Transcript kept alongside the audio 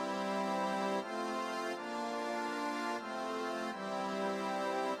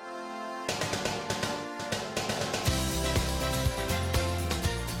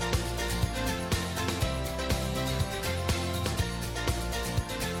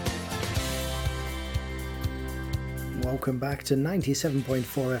welcome back to 97.4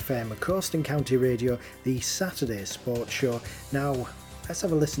 FM, Coast and County Radio, the Saturday Sports Show. Now, let's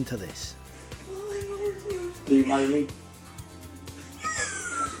have a listen to this. Do you marry me?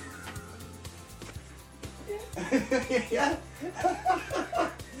 Yeah.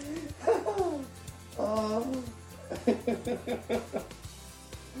 Oh. Oh.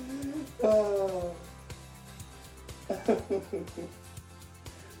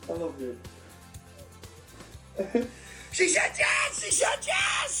 I love you. She said yes! She said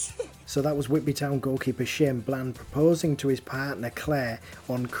yes! So that was Whitby Town goalkeeper Shane Bland proposing to his partner Claire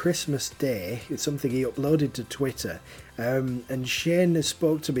on Christmas Day. It's something he uploaded to Twitter. And Shane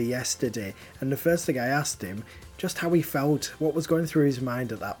spoke to me yesterday, and the first thing I asked him, just how he felt, what was going through his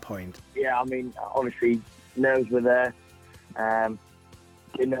mind at that point. Yeah, I mean, obviously, nerves were there.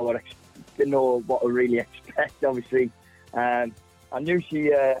 Didn't know what to really expect. Obviously, I knew she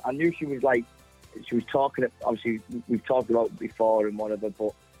was like. She was talking. Obviously, we've talked about it before and whatever,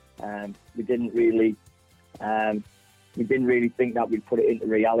 but we didn't really think that we'd put it into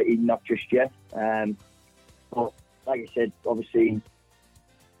reality, not just yet. But like I said, obviously,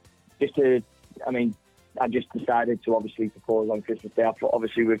 I just decided to obviously propose on Christmas Day. I thought,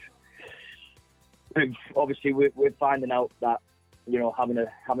 obviously, we're finding out that, you know,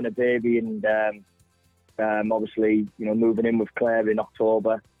 having a baby and obviously, you know, moving in with Claire in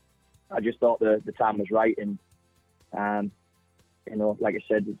October. I just thought the time was right, and you know, like I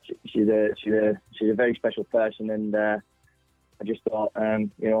said, she's a very special person, and I just thought,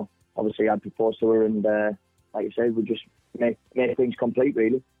 you know, obviously I'd propose to her, and like I said, we just make things complete,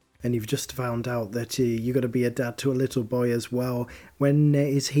 really. And you've just found out that you're going to be a dad to a little boy as well. When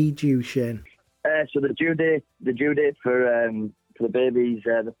is he due, Shane? So the due date for the baby is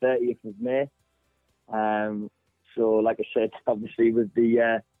the 30th of May. So like I said, obviously with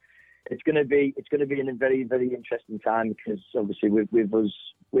the it's going to be in a very, very interesting time, because obviously with us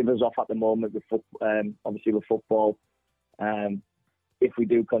off at the moment with obviously with football. If we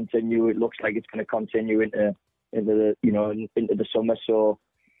do continue, it looks like it's going to continue into the summer. So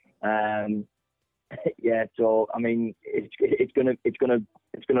yeah. So I mean, it's gonna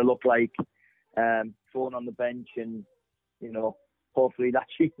look like throwing on the bench, and you know, hopefully that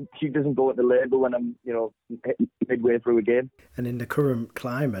she doesn't go into labour when I'm, you know, midway through a game. And in the current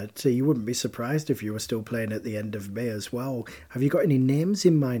climate, you wouldn't be surprised if you were still playing at the end of May as well. Have you got any names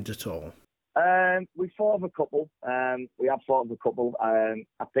in mind at all? We thought of a couple. We have thought of a couple. I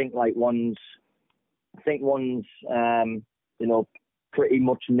think one's you know, pretty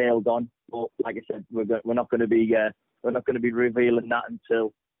much nailed on. But like I said, we're not going to be revealing that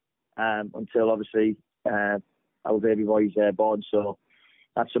until obviously our baby boy's born. So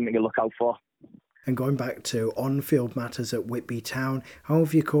that's something to look out for. And going back to on-field matters at Whitby Town, how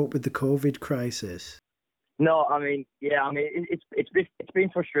have you coped with the COVID crisis? No, I mean, yeah, I mean, it's been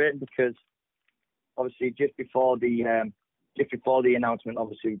frustrating, because obviously just before the announcement,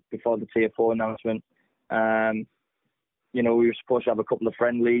 obviously before the Tier 4 announcement, you know, we were supposed to have a couple of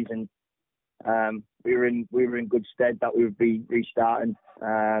friendlies, and we were in good stead that we would be restarting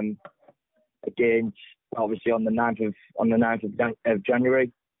again, obviously on the 9th of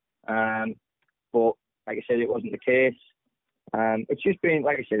January. But like I said, it wasn't the case. It's just been,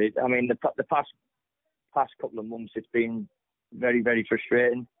 like I said, the past couple of months, it's been very, very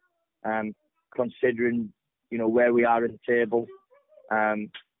frustrating. Considering, you know, where we are in the table,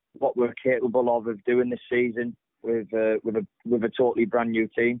 what we're capable of doing this season with a totally brand new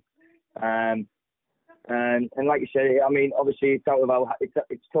team. And like you said, I mean, obviously it's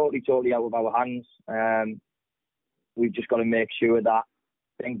totally out of our hands. We've just got to make sure that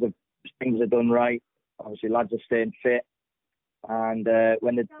things are done right. Obviously, lads are staying fit, and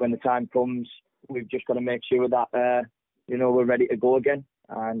when the time comes, we've just got to make sure that you know, we're ready to go again,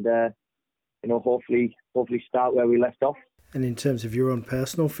 and you know, hopefully start where we left off. And in terms of your own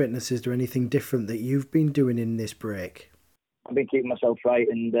personal fitness, is there anything different that you've been doing in this break? I've been keeping myself right,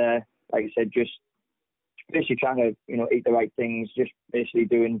 and like I said, just basically trying to, you know, eat the right things. Just basically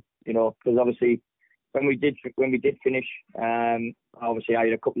doing, you know, because obviously when we did finish, obviously I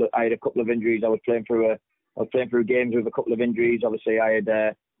had a couple of injuries. I was playing through games with a couple of injuries. Obviously I had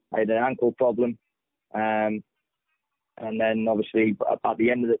an ankle problem, and then obviously at the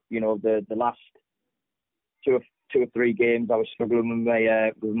end of the last two or three games, I was struggling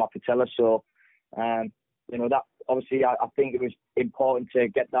with my patella. So you know, that obviously I think it was important to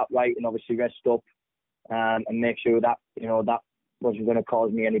get that right, and obviously rest up and make sure that, you know, that wasn't going to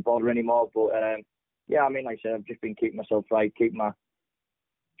cause me any bother anymore. But yeah, I mean, like I said, I've just been keeping myself right,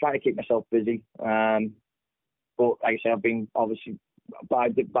 trying to keep myself busy. But like I said, I've been obviously by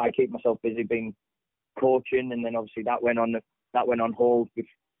keeping myself busy, been coaching, and then obviously that went on hold.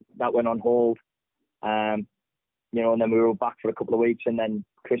 That went on hold. And then we were back for a couple of weeks, and then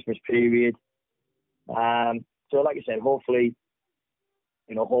Christmas period. So, like I said, hopefully,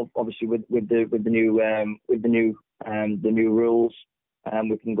 obviously with the new rules, I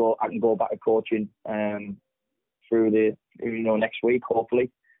can go back to coaching through the next week, hopefully.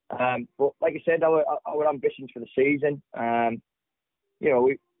 But like I said, our ambitions for the season,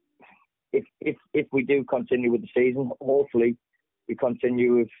 if we do continue with the season, hopefully we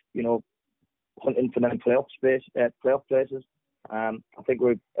continue with hunting for them playoff places. I think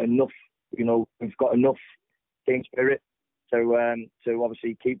we've enough. We've got enough team spirit to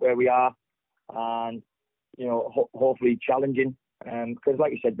obviously keep where we are, and hopefully challenging. Because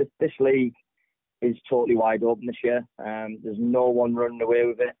like you said, this league is totally wide open this year. There's no one running away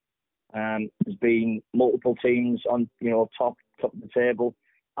with it. There's been multiple teams on top of the table,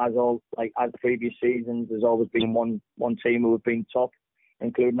 as previous seasons. There's always been one team who have been top,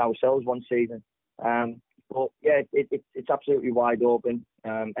 including ourselves one season. But yeah, it's absolutely wide open.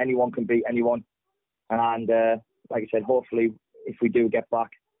 Anyone can beat anyone, and like I said, hopefully if we do get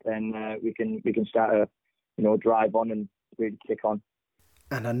back, then we can start to drive on and really kick on.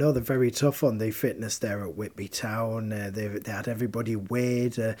 And I know they're very tough on the fitness there at Whitby Town. They had everybody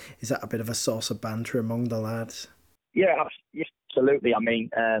weighed. Is that a bit of a source of banter among the lads? Yeah, absolutely. I mean,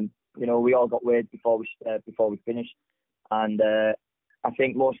 we all got weighed before we finished, and I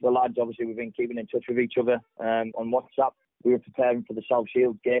think most of the lads, obviously, we've been keeping in touch with each other on WhatsApp. We were preparing for the South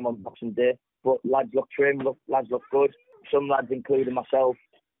Shields game on Boxing Day, but lads look trim, lads look good. Some lads, including myself,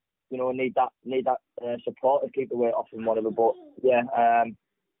 need that support to keep the weight off and whatever. But yeah, I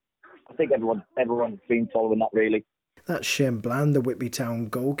think everyone's been following that really. That's Shane Bland, the Whitby Town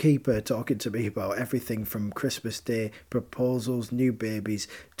goalkeeper, talking to me about everything from Christmas Day, proposals, new babies,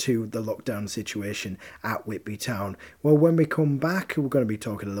 to the lockdown situation at Whitby Town. Well, when we come back, we're going to be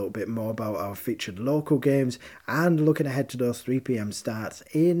talking a little bit more about our featured local games and looking ahead to those 3 p.m. starts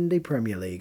in the Premier League.